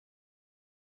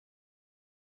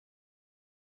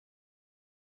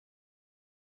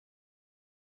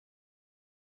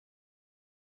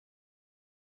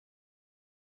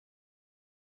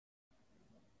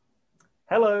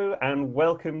Hello and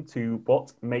welcome to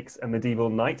What Makes a Medieval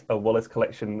Knight, a Wallace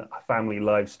Collection family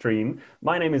live stream.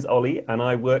 My name is Ollie and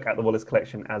I work at the Wallace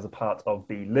Collection as a part of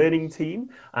the learning team.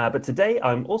 But today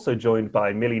I'm also joined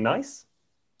by Millie Nice.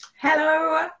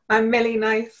 Hello, I'm Millie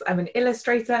Nice. I'm an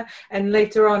illustrator, and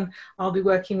later on I'll be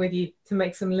working with you to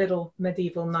make some little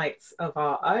medieval knights of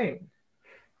our own.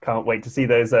 Can't wait to see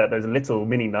those little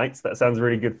mini knights. That sounds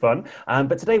really good fun.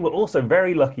 But today we're also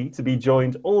very lucky to be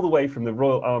joined all the way from the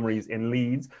Royal Armouries in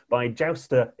Leeds by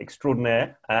jouster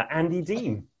extraordinaire Andy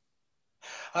Deane.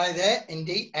 Hi there,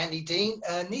 indeed, Andy Deane.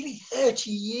 Nearly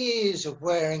 30 years of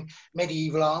wearing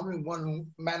medieval armour in one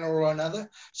manner or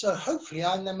another. So hopefully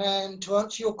I'm the man to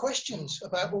answer your questions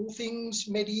about all things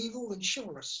medieval and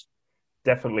chivalrous.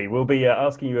 Definitely. We'll be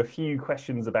asking you a few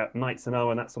questions about knights and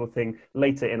armour and that sort of thing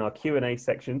later in our Q&A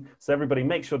section. So everybody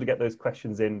make sure to get those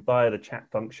questions in via the chat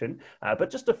function.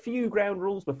 But just a few ground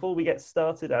rules before we get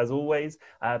started, as always.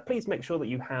 Please make sure that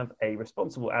you have a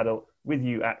responsible adult with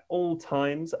you at all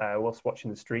times whilst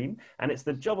watching the stream. And it's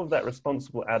the job of that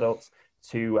responsible adult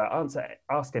to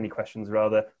ask any questions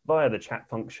rather via the chat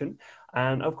function.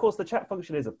 And of course, the chat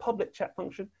function is a public chat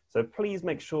function, so please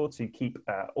make sure to keep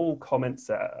all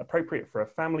comments appropriate for a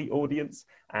family audience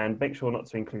and make sure not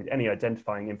to include any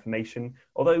identifying information.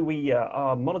 Although we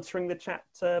are monitoring the chat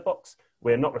box,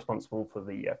 we're not responsible for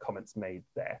the comments made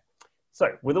there.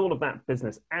 So with all of that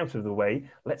business out of the way,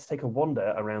 let's take a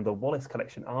wander around the Wallace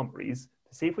Collection Armouries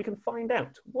to see if we can find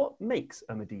out what makes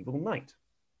a medieval knight.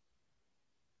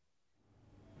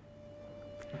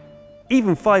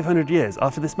 Even 500 years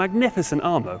after this magnificent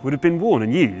armour would have been worn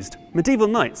and used, medieval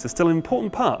knights are still an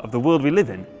important part of the world we live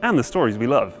in and the stories we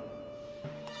love.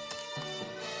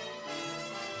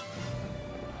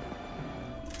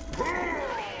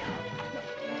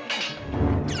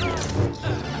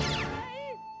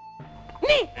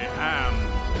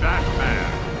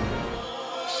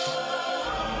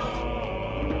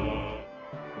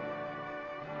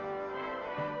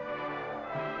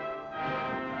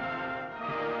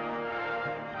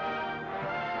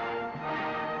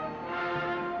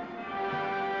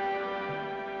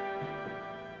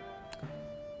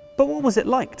 But what was it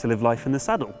like to live life in the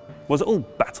saddle? Was it all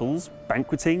battles,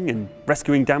 banqueting and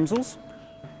rescuing damsels?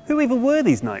 Who even were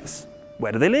these knights?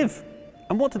 Where do they live?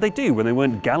 And what did they do when they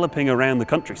weren't galloping around the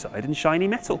countryside in shiny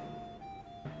metal?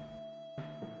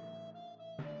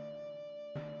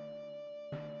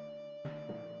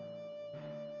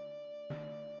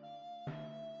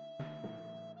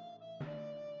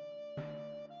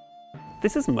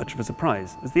 This isn't much of a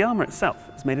surprise, as the armour itself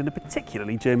is made in a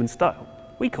particularly German style.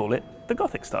 We call it the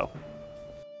Gothic style.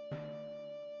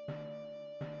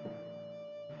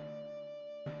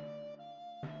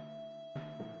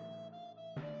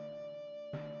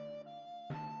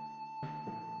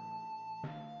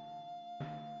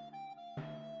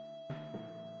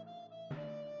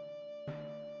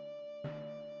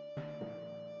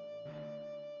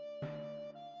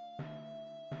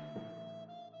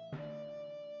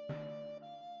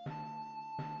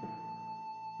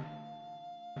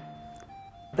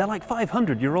 They're like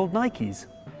 500-year-old Nikes.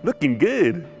 Looking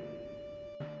good.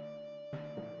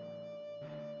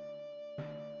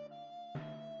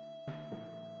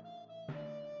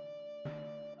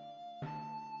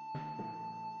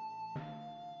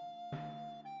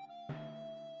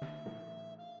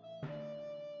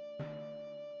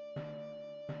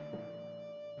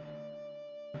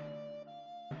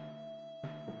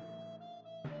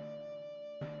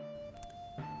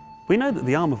 We know that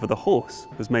the armour for the horse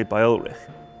was made by Ulrich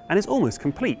and is almost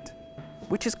complete,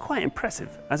 which is quite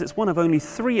impressive as it's one of only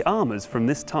 3 armours from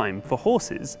this time for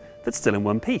horses that's still in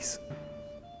one piece.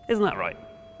 Isn't that right?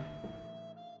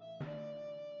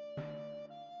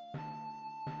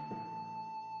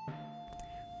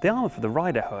 The armour for the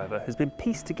rider, however, has been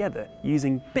pieced together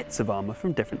using bits of armour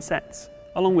from different sets,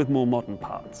 along with more modern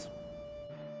parts.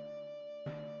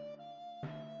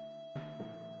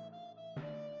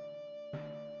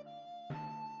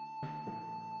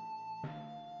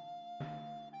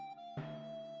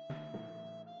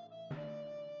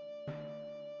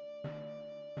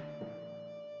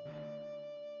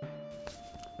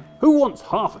 Who wants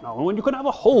half an armour when you can have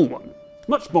a whole one?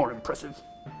 Much more impressive.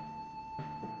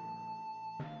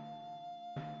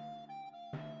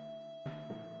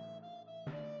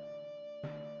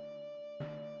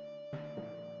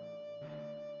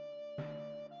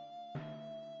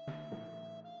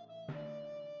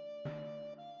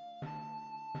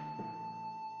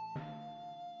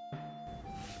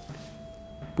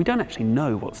 We don't actually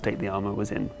know what state the armour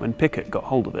was in when Pickett got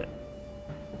hold of it.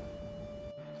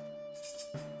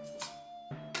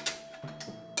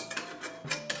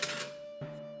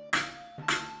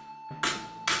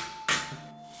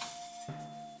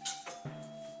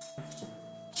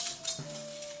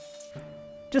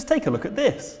 Just take a look at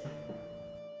this.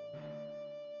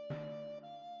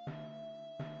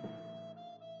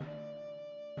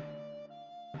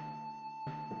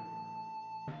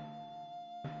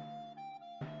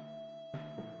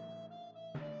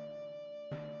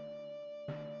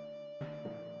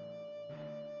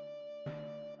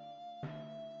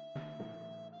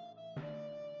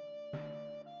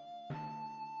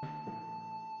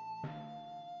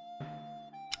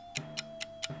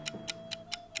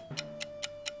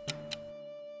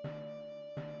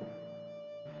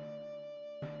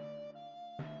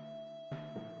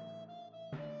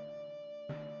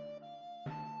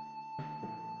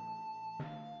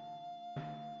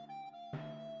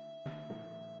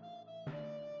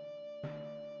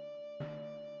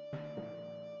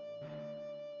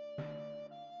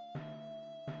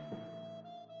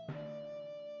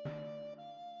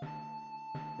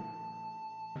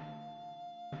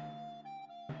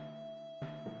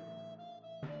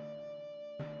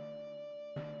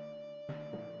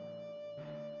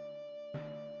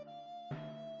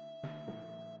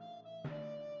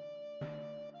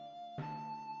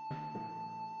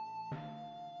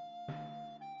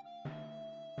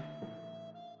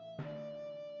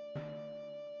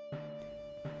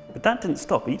 But that didn't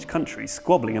stop each country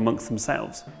squabbling amongst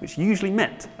themselves, which usually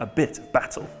meant a bit of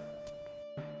battle.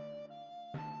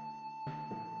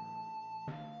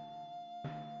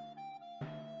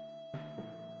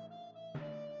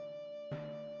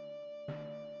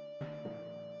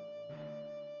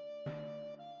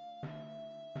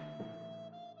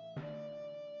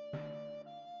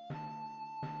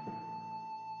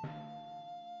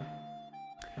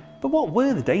 But what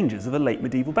were the dangers of a late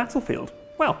medieval battlefield?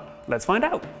 Well, let's find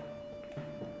out.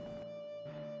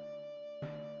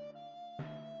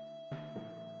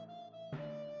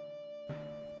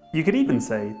 You could even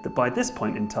say that by this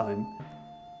point in time,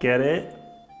 get it?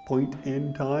 Point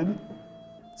in time?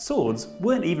 Swords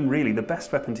weren't even really the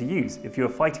best weapon to use if you were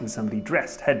fighting somebody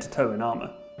dressed head to toe in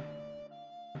armour.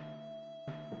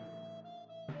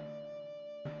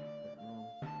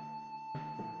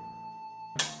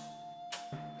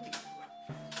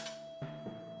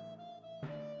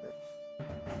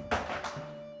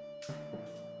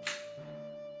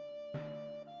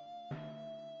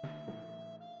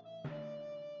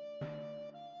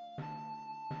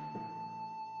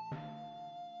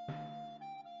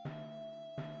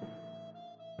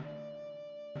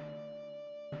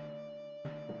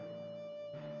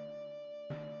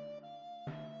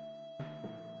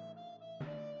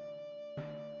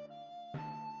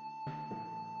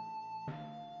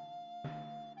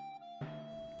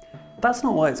 That's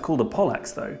not why it's called a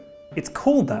poleaxe though. It's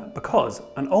called that because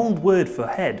an old word for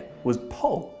head was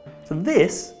pole. So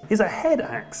this is a head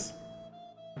axe.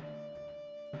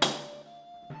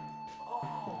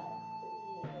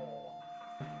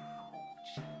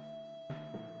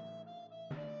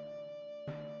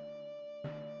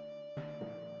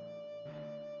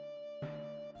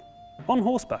 On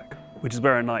horseback, which is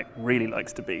where a knight really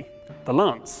likes to be, the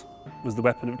lance was the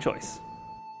weapon of choice.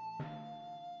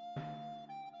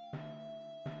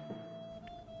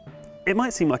 It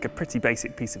might seem like a pretty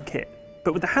basic piece of kit,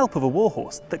 but with the help of a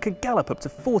warhorse that could gallop up to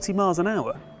 40 miles an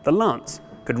hour, the lance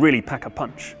could really pack a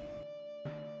punch.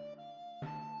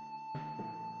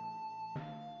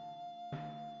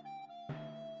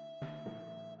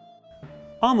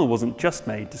 Armour wasn't just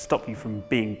made to stop you from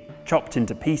being chopped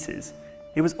into pieces,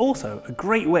 it was also a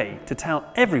great way to tell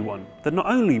everyone that not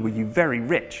only were you very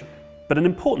rich, but an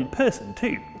important person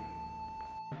too.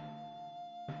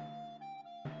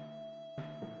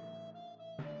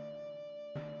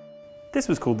 This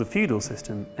was called the feudal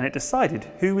system, and it decided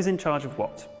who was in charge of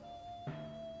what.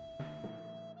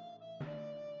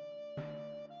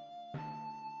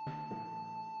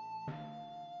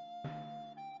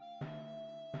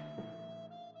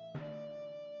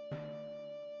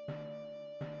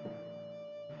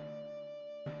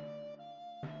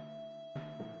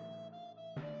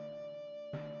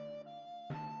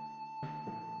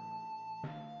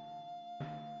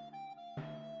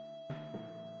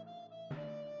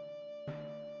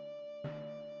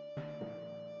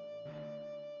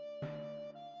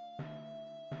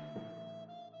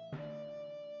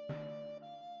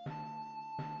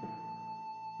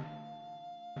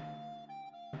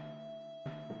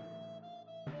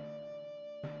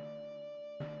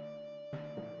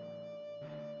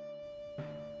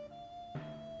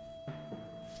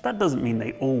 That doesn't mean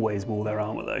they always wore their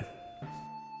armour though.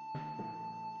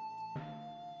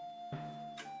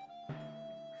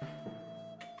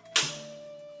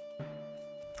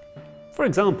 For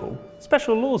example,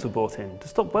 special laws were brought in to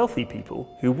stop wealthy people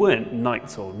who weren't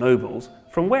knights or nobles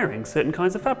from wearing certain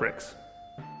kinds of fabrics.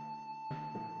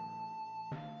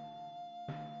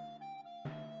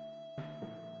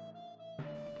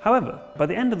 However, by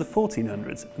the end of the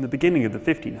 1400s and the beginning of the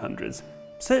 1500s,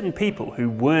 certain people who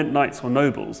weren't knights or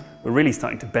nobles were really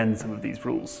starting to bend some of these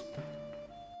rules.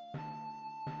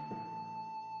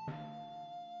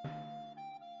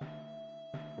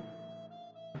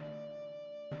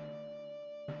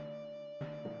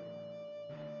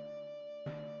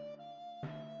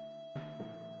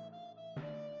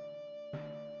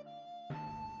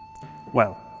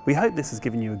 Well, we hope this has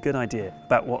given you a good idea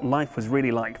about what life was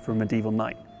really like for a medieval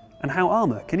knight, and how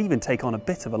armour can even take on a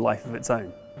bit of a life of its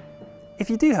own.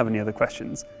 If you do have any other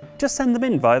questions, just send them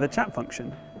in via the chat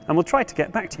function, and we'll try to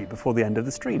get back to you before the end of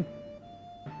the stream.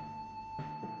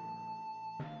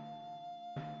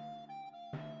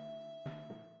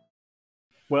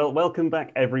 Well, welcome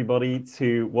back everybody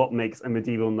to What Makes a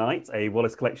Medieval Knight, a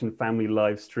Wallace Collection family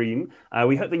live stream.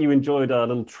 We hope that you enjoyed our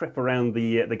little trip around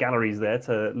the galleries there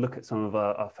to look at some of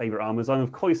our favourite armours. I'm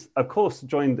of course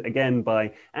joined again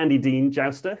by Andy Deane,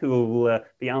 jouster, who will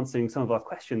be answering some of our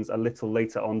questions a little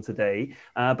later on today.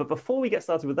 But before we get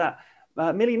started with that,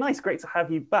 Millie Nice, great to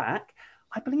have you back.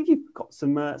 I believe you've got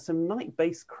some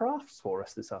knight-based crafts for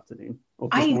us this afternoon, or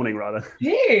this morning rather. Do,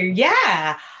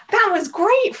 yeah. That was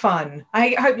great fun.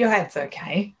 I hope your head's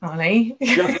okay, Ollie.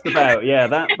 Just about, yeah.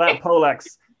 That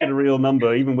poleaxe did a real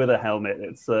number, even with a helmet.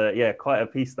 It's yeah, quite a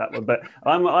piece, that one. But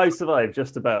I survived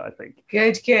just about, I think.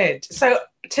 Good. So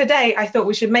today I thought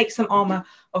we should make some armour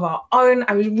of our own.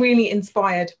 I was really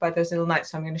inspired by those little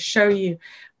knights, so I'm going to show you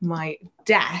my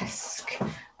desk.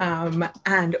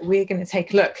 And we're going to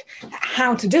take a look at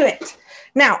how to do it.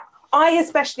 Now, I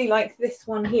especially like this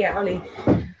one here. Ollie,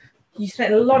 you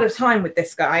spent a lot of time with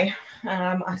this guy.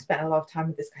 I spent a lot of time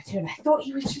with this guy too, and I thought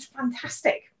he was just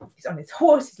fantastic. He's on his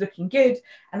horse, he's looking good,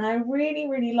 and I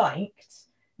really liked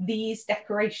these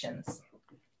decorations.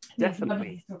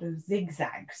 Definitely. These sort of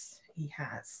zigzags he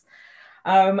has.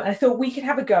 I thought we could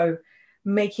have a go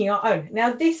making our own.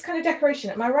 Now, this kind of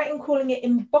decoration, am I right in calling it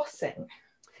embossing?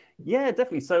 Yeah,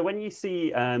 definitely. So when you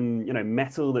see,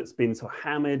 metal that's been sort of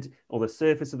hammered, or the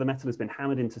surface of the metal has been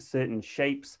hammered into certain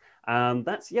shapes,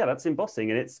 that's embossing,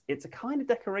 and it's a kind of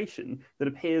decoration that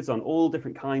appears on all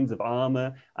different kinds of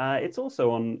armor. It's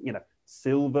also on,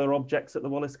 silver objects at the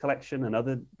Wallace Collection and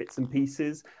other bits and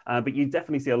pieces, but you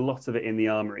definitely see a lot of it in the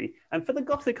armory. And for the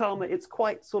Gothic armor, it's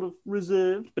quite sort of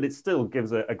reserved, but it still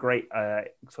gives a great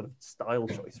sort of style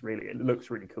choice, really. It looks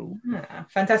really cool. Yeah,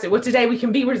 fantastic. Well, today we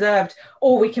can be reserved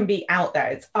or we can be out there.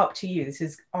 It's up to you. This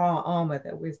is our armor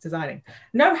that we're designing.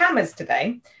 No hammers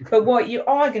today, but what you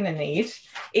are going to need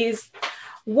is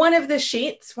one of the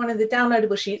sheets, one of the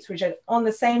downloadable sheets, which are on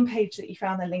the same page that you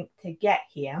found the link to get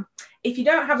here. If you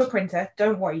don't have a printer,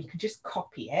 don't worry, you can just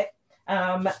copy it.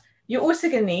 You're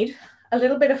also going to need a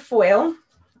little bit of foil.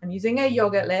 I'm using a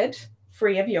yogurt lid,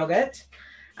 free of yogurt.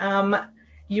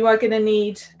 You are going to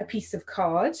need a piece of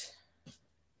card,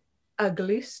 a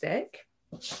glue stick,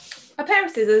 a pair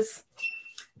of scissors,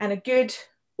 and a good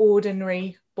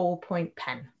ordinary ballpoint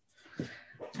pen.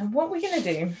 And what we're going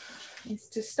to do is,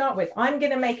 to start with, I'm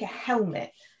going to make a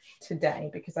helmet today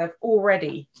because I've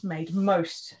already made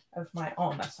most of my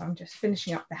armor, so I'm just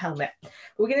finishing up the helmet. But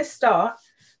we're going to start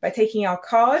by taking our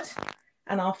card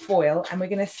and our foil, and we're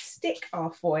going to stick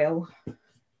our foil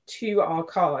to our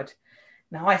card.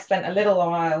 Now, I spent a little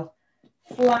while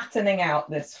flattening out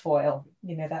this foil,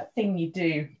 that thing you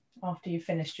do after you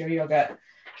finished your yogurt.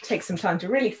 Take some time to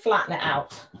really flatten it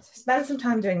out. So spend some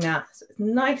time doing that so it's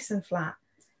nice and flat.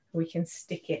 We can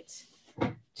stick it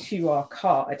to our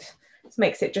card. This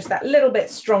makes it just that little bit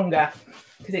stronger,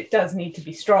 because it does need to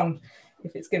be strong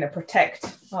if it's going to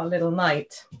protect our little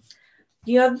knight.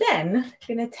 You're then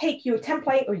going to take your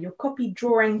template or your copied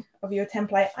drawing of your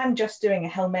template. I'm just doing a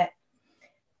helmet,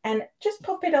 and just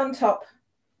pop it on top.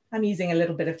 I'm using a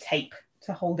little bit of tape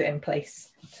to hold it in place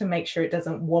to make sure it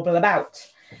doesn't wobble about.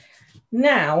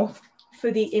 Now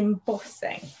for the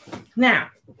embossing. Now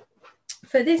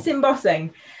for this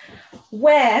embossing,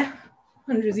 where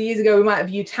hundreds of years ago we might have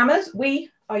used hammers, we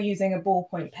are using a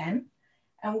ballpoint pen,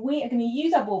 and we are going to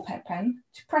use our ballpoint pen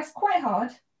to press quite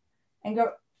hard and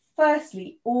go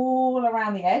firstly all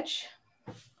around the edge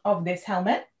of this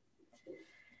helmet,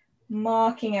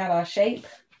 marking out our shape.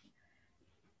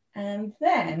 And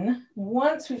then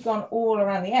once we've gone all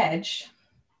around the edge,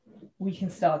 we can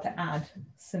start to add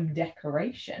some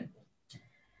decoration.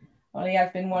 Ollie,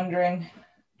 I've been wondering,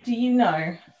 do you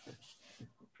know,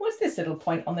 what's this little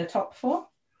point on the top for?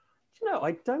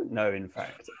 I don't know, in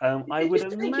fact. I would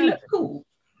imagine. Make you look cool.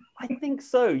 I think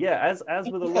so, yeah. As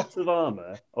with a lot of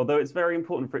armour, although it's very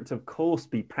important for it to, of course,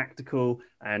 be practical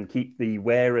and keep the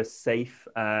wearer safe,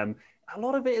 a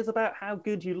lot of it is about how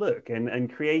good you look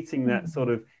and creating that sort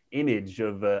of image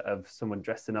of someone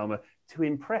dressed in armor to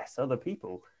impress other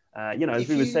people. You know, as If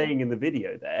we were you- saying in the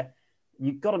video there,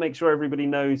 you've got to make sure everybody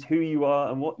knows who you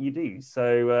are and what you do.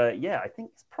 So yeah, I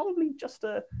think it's probably just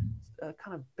a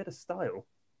kind of bit of style.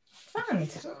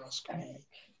 Fantastic.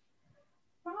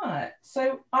 Right,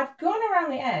 so I've gone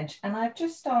around the edge and I've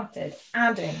just started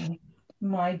adding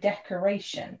my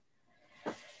decoration.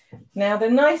 Now, the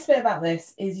nice bit about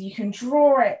this is you can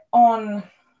draw it on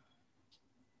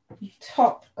the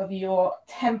top of your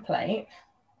template,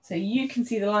 so you can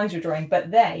see the lines you're drawing, but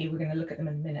they, we're going to look at them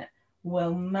in a minute,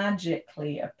 will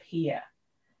magically appear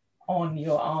on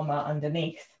your armour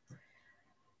underneath.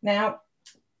 Now,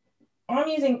 I'm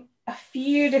using a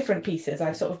few different pieces.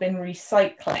 I've sort of been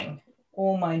recycling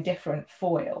all my different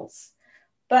foils.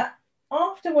 But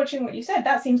after watching what you said,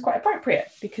 that seems quite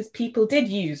appropriate because people did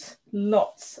use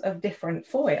lots of different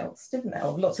foils, didn't they?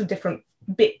 Or lots of different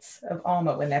bits of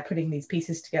armour when they're putting these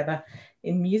pieces together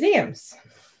in museums.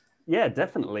 Yeah,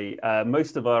 definitely.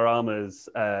 Most of our armours,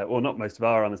 well, not most of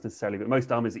our armours necessarily, but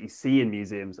most armours that you see in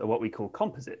museums are what we call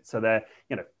composites. So they're,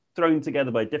 you know, thrown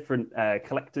together by different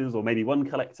collectors, or maybe one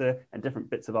collector, and different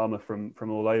bits of armour from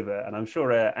all over. And I'm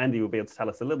sure Andy will be able to tell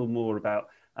us a little more about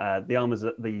the armours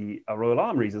at the Royal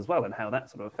Armouries as well, and how that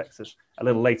sort of affects us a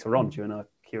little later on during our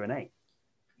Q&A.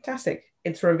 Fantastic.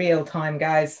 It's reveal time,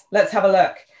 guys. Let's have a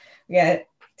look. Yeah,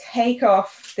 take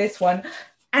off this one.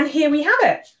 And here we have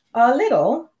it, our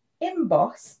little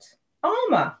embossed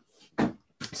armour.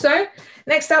 So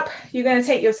next up, you're going to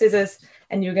take your scissors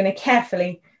and you're going to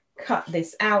carefully cut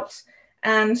this out.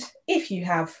 And if you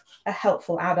have a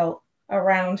helpful adult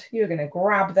around, you're going to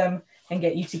grab them and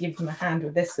get you to give them a hand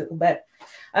with this little bit.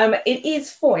 It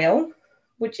is foil,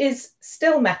 which is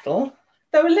still metal,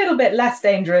 though a little bit less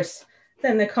dangerous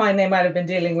than the kind they might have been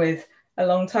dealing with a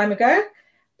long time ago.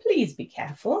 Please be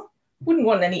careful. Wouldn't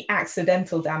want any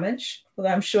accidental damage,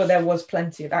 although I'm sure there was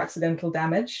plenty of accidental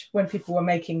damage when people were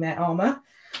making their armour.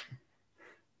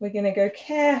 We're going to go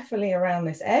carefully around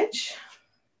this edge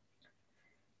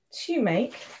to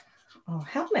make our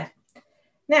helmet.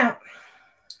 Now,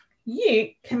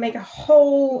 you can make a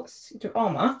whole suit of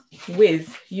armour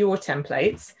with your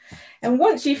templates. And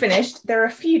once you've finished, there are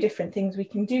a few different things we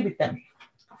can do with them.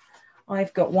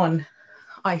 I've got one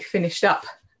I finished up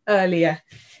earlier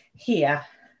here.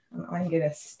 And I'm going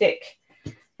to stick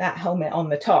that helmet on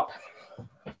the top.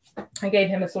 I gave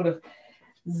him a sort of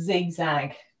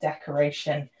zigzag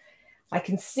decoration. I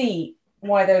can see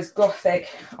why those Gothic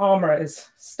armourers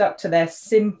stuck to their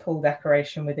simple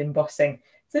decoration with embossing.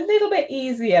 It's a little bit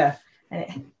easier and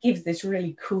it gives this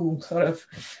really cool sort of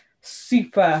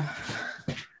super,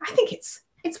 I think it's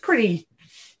pretty,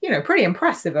 you know, pretty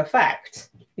impressive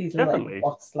effect, these little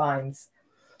embossed lines.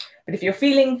 But if you're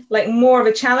feeling like more of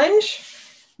a challenge,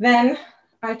 then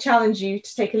I challenge you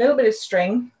to take a little bit of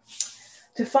string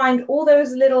to find all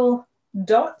those little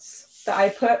dots that I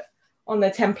put on the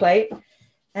template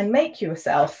and make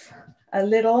yourself a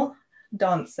little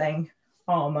dancing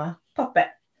armour puppet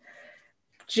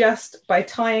just by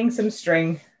tying some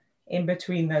string in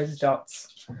between those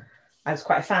dots. I was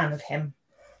quite a fan of him.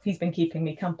 He's been keeping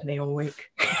me company all week.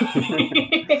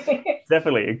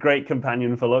 Definitely a great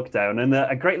companion for lockdown, and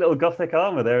a great little Gothic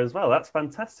armour there as well. That's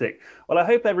fantastic. Well, I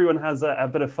hope everyone has a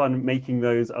bit of fun making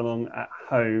those along at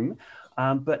home.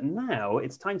 But now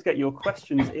it's time to get your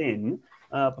questions in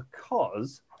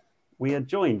because we are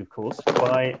joined, of course,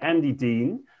 by Andy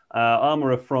Deane,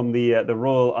 armourer from the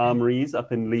Royal Armouries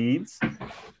up in Leeds.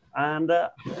 And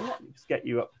let me just get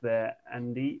you up there,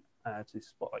 Andy, to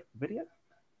spotlight the video.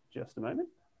 Just a moment.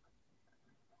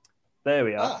 There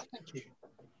we are. Thank you.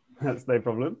 That's no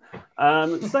problem.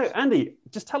 So, Andy,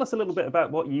 just tell us a little bit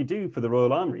about what you do for the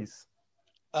Royal Armouries.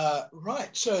 Right.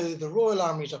 So the Royal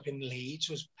Armouries up in Leeds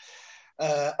was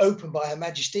opened by Her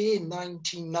Majesty in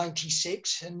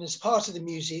 1996. And as part of the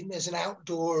museum, there's an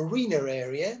outdoor arena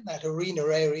area. That arena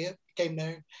area became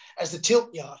known as the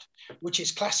tilt yard, which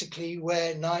is classically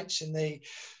where knights in the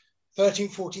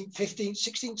 13th, 14th, 15th,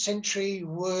 16th century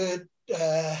would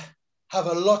have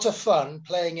a lot of fun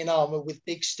playing in armour with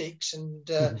big sticks and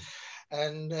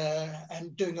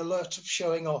doing a lot of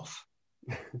showing off.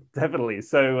 Definitely.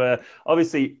 So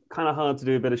obviously kind of hard to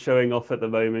do a bit of showing off at the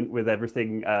moment with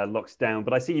everything locked down,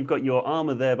 but I see you've got your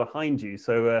armour there behind you.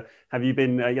 So have you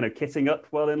been, kitting up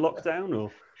while in lockdown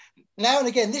or? Now and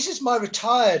again, this is my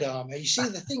retired armour. You see,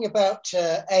 the thing about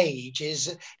age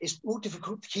is it's more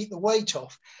difficult to keep the weight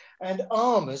off. And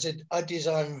armours are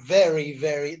designed very,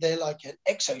 they're like an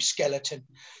exoskeleton.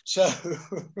 So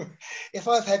if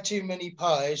I've had too many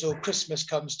pies or Christmas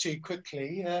comes too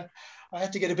quickly, I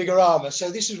had to get a bigger armour. So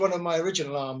this is one of my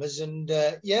original armours. And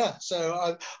yeah,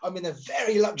 so I'm in a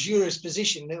very luxurious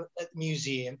position at the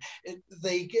museum.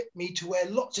 They get me to wear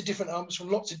lots of different armours from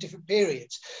lots of different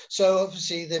periods. So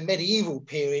obviously the medieval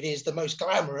period is the most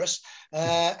glamorous.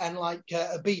 And like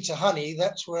a bee to honey,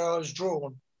 that's where I was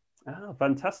drawn. Ah,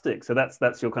 fantastic. So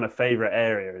that's your kind of favourite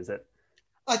area, is it?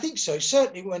 I think so.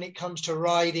 Certainly, when it comes to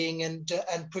riding and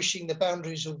pushing the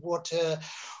boundaries of what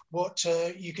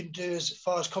you can do as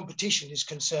far as competition is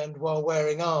concerned while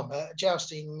wearing armour,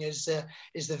 jousting is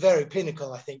the very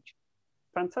pinnacle, I think.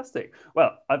 Fantastic.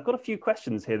 Well, I've got a few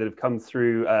questions here that have come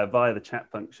through via the chat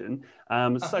function.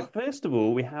 So first of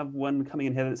all, we have one coming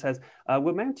in here that says,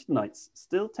 were mounted knights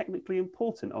still technically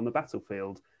important on the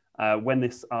battlefield when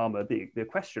this armour, the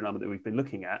equestrian armour that we've been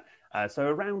looking at, so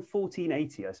around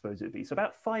 1480, I suppose it would be, so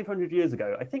about 500 years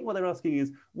ago. I think what they're asking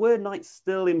is, were knights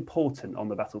still important on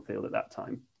the battlefield at that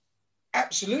time?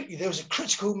 Absolutely. There was a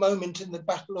critical moment in the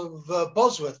Battle of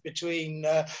Bosworth between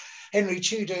Henry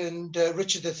Tudor and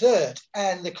Richard III.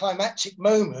 And the climactic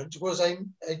moment was a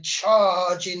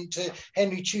charge into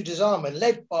Henry Tudor's armour,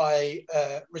 led by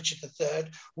Richard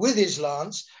III with his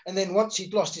lance. And then once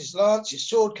he'd lost his lance, his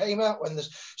sword came out. When the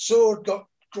sword got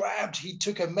grabbed, he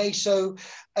took a maso,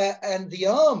 and the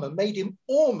armour made him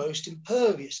almost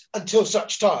impervious until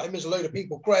such time as a load of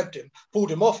people grabbed him,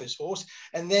 pulled him off his horse,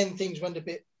 and then things went a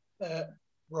bit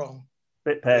wrong.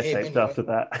 Bit pear-shaped anyway. After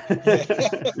that.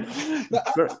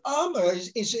 Yeah. Armour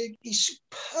is a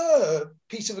superb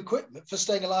piece of equipment for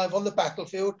staying alive on the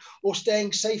battlefield or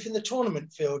staying safe in the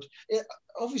tournament field.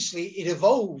 Obviously, it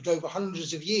evolved over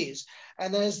hundreds of years.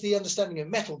 And as the understanding of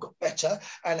metal got better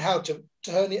and how to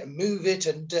turn it and move it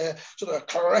and sort of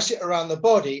caress it around the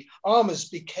body, armours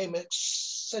became a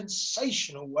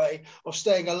sensational way of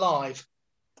staying alive.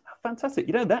 Fantastic.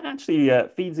 You know, that actually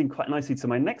feeds in quite nicely to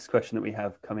my next question that we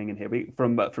have coming in here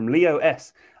from Leo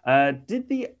S. Did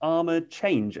the armour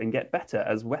change and get better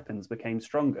as weapons became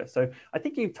stronger? So I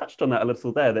think you touched on that a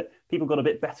little there, that people got a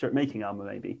bit better at making armour,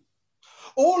 maybe.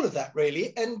 All of that,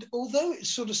 really. And although it's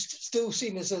sort of still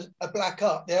seen as a black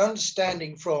art, their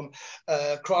understanding from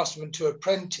craftsman to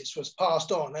apprentice was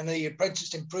passed on, and the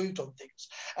apprentice improved on things.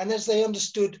 And as they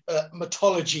understood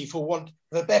metallurgy, for want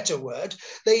of a better word,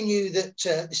 they knew that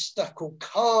this stuff called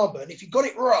carbon, if you got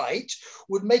it right,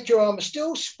 would make your armour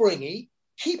still springy,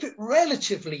 keep it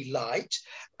relatively light,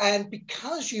 and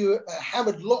because you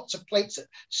hammered lots of plates that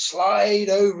slide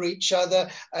over each other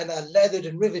and are leathered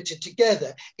and riveted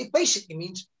together, it basically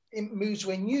means it moves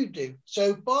when you do.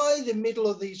 So by the middle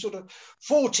of the sort of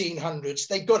 1400s,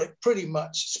 they got it pretty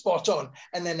much spot on.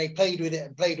 And then they played with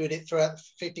it throughout the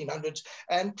 1500s,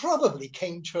 and probably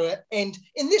came to an end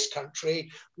in this country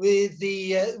with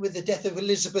the death of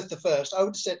Elizabeth I. I would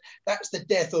have said that's the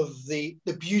death of the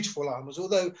beautiful armours,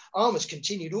 although armours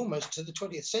continued almost to the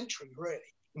 20th century, really,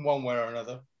 in one way or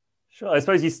another. Sure. I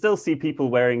suppose you still see people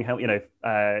wearing,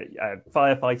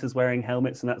 firefighters wearing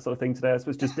helmets and that sort of thing today. I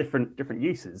suppose just different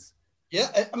uses. Yeah,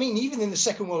 I mean, even in the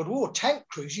Second World War, tank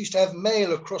crews used to have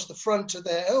mail across the front of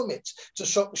their helmets to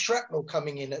stop the shrapnel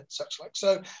coming in and such like.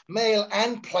 So mail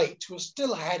and plate was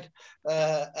still had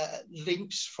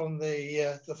links from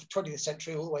the 20th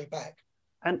century all the way back.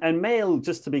 And mail,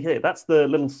 just to be clear, that's the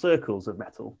little circles of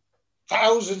metal.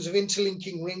 Thousands of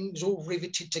interlinking rings all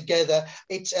riveted together.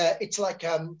 It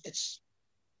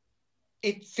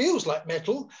feels like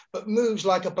metal, but moves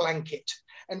like a blanket.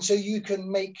 And so you can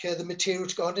make the material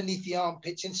to go underneath the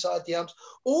armpits, inside the arms,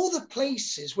 all the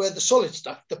places where the solid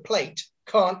stuff, the plate,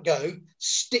 can't go,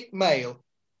 stick mail,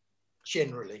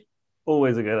 generally.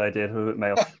 Always a good idea to put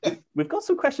mail. We've got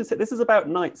some questions here. This is about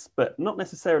knights, but not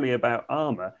necessarily about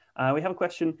armour. We have a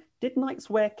question, did knights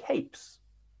wear capes?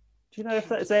 Do you know if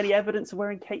there's any evidence of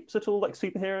wearing capes at all, like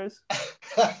superheroes?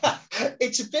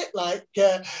 It's a bit like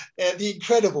The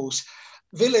Incredibles.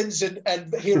 Villains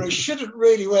and heroes shouldn't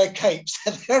really wear capes.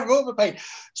 They're more of a pain.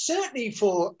 Certainly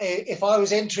if I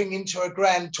was entering into a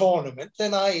grand tournament,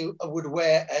 then I would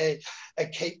wear a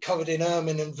cape covered in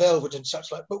ermine and velvet and such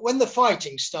like. But when the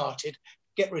fighting started,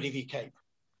 get rid of your cape.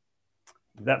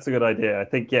 That's a good idea. I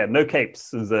think, yeah, no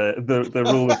capes is the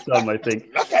rule of thumb, I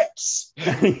think. No capes!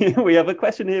 We have a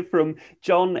question here from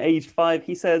John, aged 5.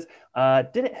 He says,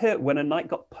 did it hurt when a knight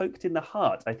got poked in the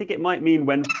heart? I think it might mean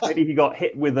when maybe he got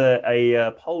hit with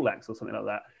a poleaxe or something like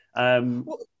that.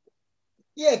 Well,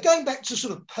 yeah, going back to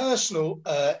sort of personal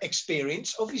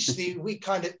experience, obviously we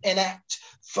kind of enact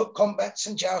foot combats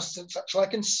and jousts and such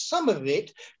like, and some of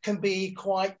it can be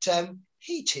quite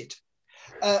heated.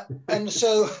 And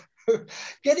so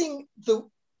getting the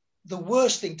the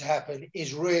worst thing to happen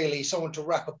is really someone to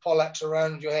wrap a poleaxe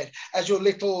around your head. As your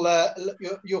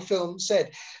your film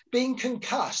said, being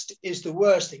concussed is the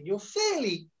worst thing. You're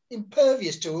fairly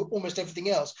impervious to almost everything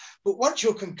else. But once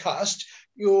you're concussed,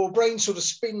 your brain sort of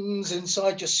spins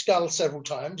inside your skull several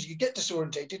times. You get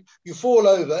disorientated, you fall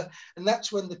over, and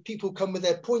that's when the people come with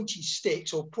their pointy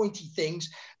sticks or pointy things,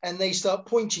 and they start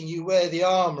pointing you where the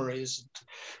armour is.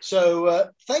 So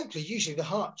thankfully, usually the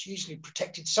heart's usually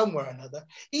protected somewhere or another.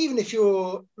 Even if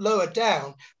you're lower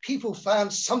down, people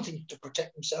found something to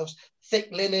protect themselves, thick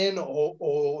linen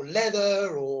or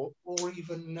leather or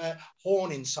even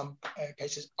horn in some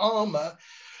cases. Armour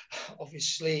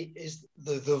obviously is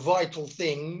the vital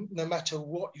thing, no matter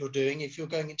what you're doing, if you're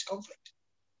going into conflict.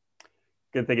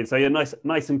 Good thinking. So you're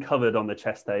nice and covered on the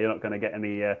chest there. You're not going to get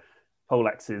any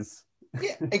poleaxes.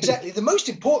 Yeah, exactly. The most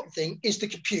important thing is the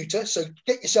computer. So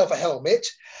get yourself a helmet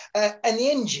and the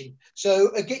engine.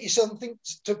 So get you something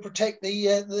to protect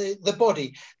the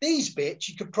body. These bits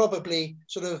you could probably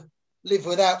sort of live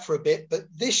without for a bit, but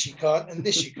this you can't, and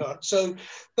this you can't. So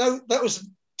that was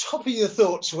top of your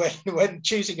thoughts when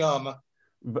choosing armour.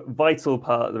 Vital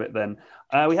part of it then.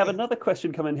 We have another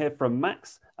question coming here from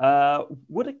Max.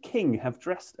 Would a king have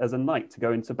dressed as a knight to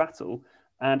go into battle?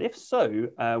 And if so,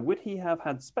 would he have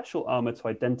had special armour to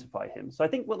identify him? So I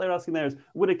think what they're asking there is,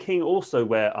 would a king also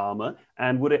wear armour?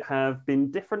 And would it have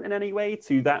been different in any way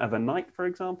to that of a knight, for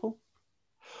example?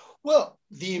 Well,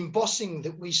 the embossing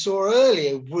that we saw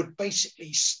earlier would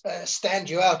basically stand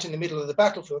you out in the middle of the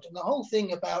battlefield. And the whole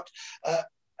thing about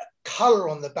colour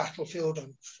on the battlefield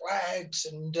and flags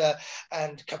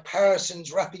and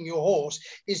caparisons wrapping your horse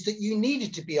is that you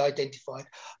needed to be identified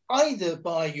either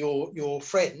by your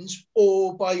friends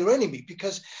or by your enemy,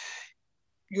 because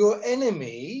your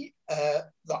enemy,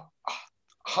 the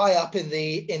high up in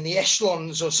the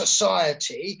echelons of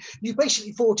society, you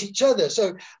basically fought each other.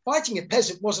 So fighting a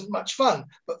peasant wasn't much fun,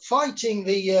 but fighting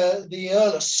the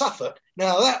Earl of Suffolk,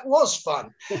 now that was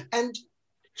fun. And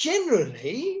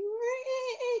generally,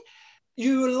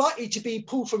 you were likely to be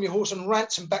pulled from your horse and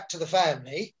ransomed back to the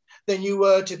family than you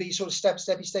were to be sort of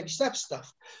stab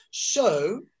stuff.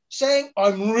 So saying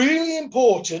I'm really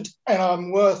important and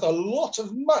I'm worth a lot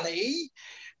of money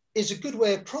is a good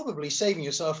way of probably saving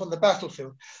yourself on the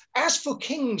battlefield. As for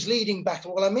kings leading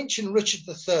battle, well, I mentioned Richard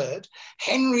III,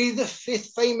 Henry V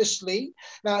famously.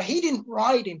 Now, he didn't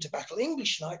ride into battle.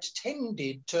 English knights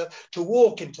tended to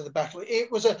walk into the battle.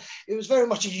 It was very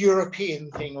much a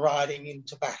European thing, riding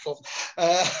into battle.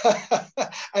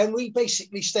 And we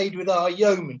basically stayed with our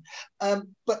yeomen.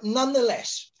 But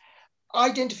nonetheless,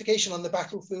 identification on the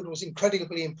battlefield was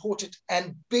incredibly important,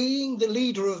 and being the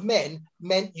leader of men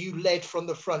meant you led from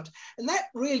the front. And that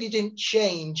really didn't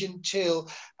change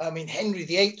until, Henry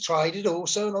VIII tried it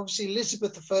also, and obviously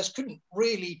Elizabeth I couldn't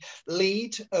really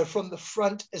lead from the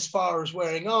front as far as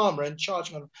wearing armour and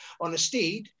charging on a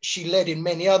steed. She led in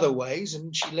many other ways,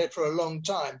 and she led for a long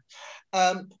time.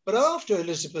 But after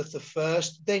Elizabeth I,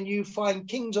 then you find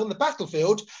kings on the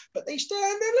battlefield, but they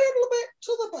stand a little bit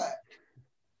to the back.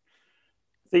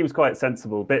 Seems quite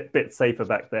sensible, bit safer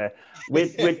back there.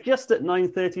 We're just at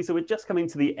 9:30, so we're just coming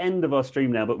to the end of our stream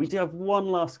now, but we do have one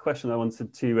last question I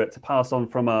wanted to pass on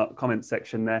from our comment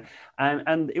section there.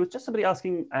 And it was just somebody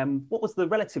asking, what was the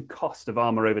relative cost of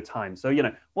armour over time? So,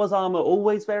 was armour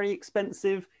always very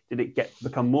expensive? Did it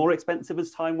become more expensive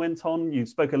as time went on? You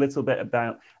spoke a little bit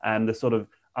about the sort of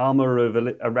armour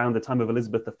around the time of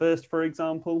Elizabeth I, for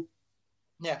example.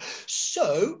 Yeah,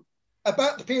 so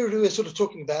about the period we were sort of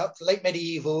talking about, the late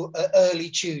medieval, early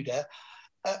Tudor,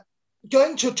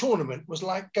 going to a tournament was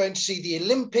like going to see the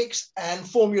Olympics and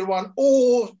Formula One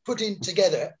all put in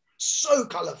together. So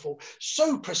colourful,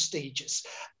 so prestigious.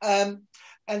 And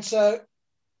so,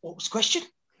 what was the question?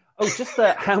 Oh, just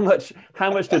how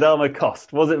much did armour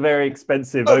cost? Was it very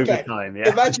expensive over time? Yeah.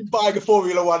 Imagine buying a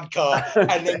Formula One car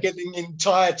and then getting the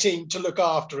entire team to look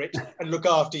after it and look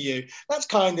after you. That's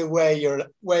kind of where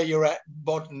you're at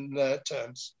modern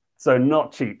terms. So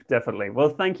not cheap, definitely. Well,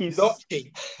 thank you. Not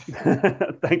cheap.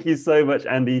 Thank you so much,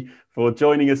 Andy, for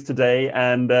joining us today.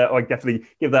 And I definitely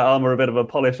give that armour a bit of a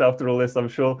polish after all this, I'm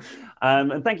sure.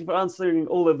 And thank you for answering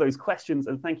all of those questions.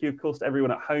 And thank you, of course, to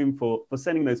everyone at home for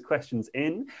sending those questions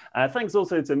in. Thanks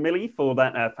also to Millie for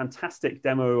that fantastic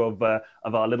demo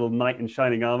of our little knight in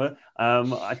shining armour.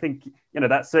 I think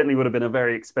that certainly would have been a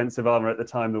very expensive armour at the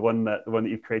time, the one that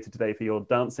you've created today for your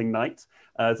dancing knight.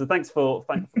 So thanks for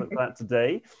that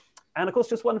today. And of course,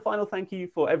 just one final thank you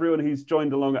for everyone who's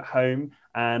joined along at home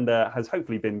and has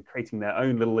hopefully been creating their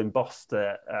own little embossed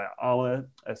armour,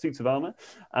 suits of armour.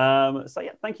 So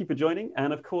yeah, thank you for joining.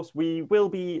 And of course, we will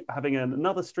be having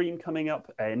another stream coming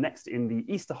up next in the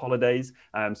Easter holidays.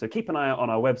 So keep an eye out on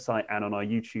our website and on our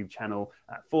YouTube channel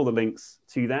for the links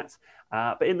to that.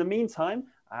 But in the meantime,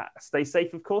 stay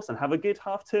safe, of course, and have a good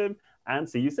half term, and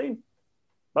see you soon.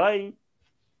 Bye.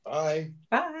 Bye.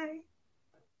 Bye.